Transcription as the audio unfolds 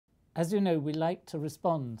As you know, we like to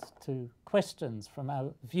respond to questions from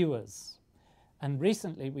our viewers. And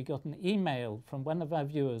recently we got an email from one of our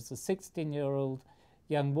viewers, a 16-year-old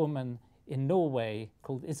young woman in Norway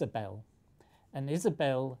called Isabel. And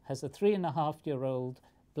Isabel has a 3.5-year-old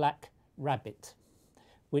black rabbit,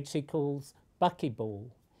 which she calls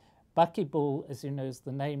Buckyball. Buckyball, as you know, is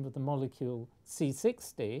the name of the molecule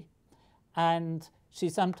C60, and she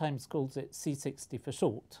sometimes calls it C60 for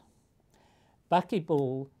short.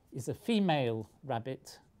 Buckyball is a female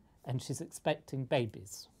rabbit, and she's expecting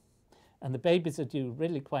babies. And the babies are due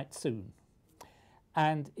really quite soon.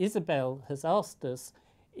 And Isabel has asked us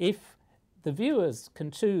if the viewers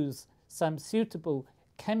can choose some suitable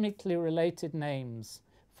chemically related names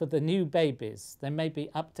for the new babies. There may be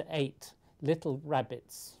up to 8 little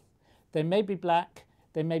rabbits. They may be black,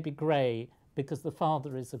 they may be grey, because the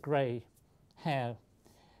father is a grey hair.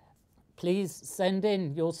 Please send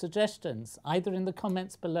in your suggestions, either in the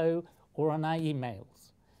comments below or on our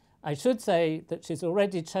emails. I should say that she's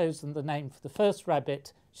already chosen the name for the first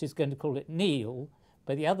rabbit. She's going to call it Neil,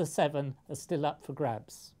 but the other 7 are still up for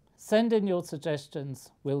grabs. Send in your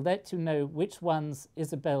suggestions. We'll let you know which ones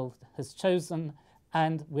Isabel has chosen,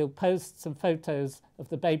 and we'll post some photos of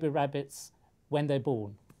the baby rabbits when they're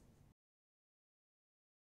born.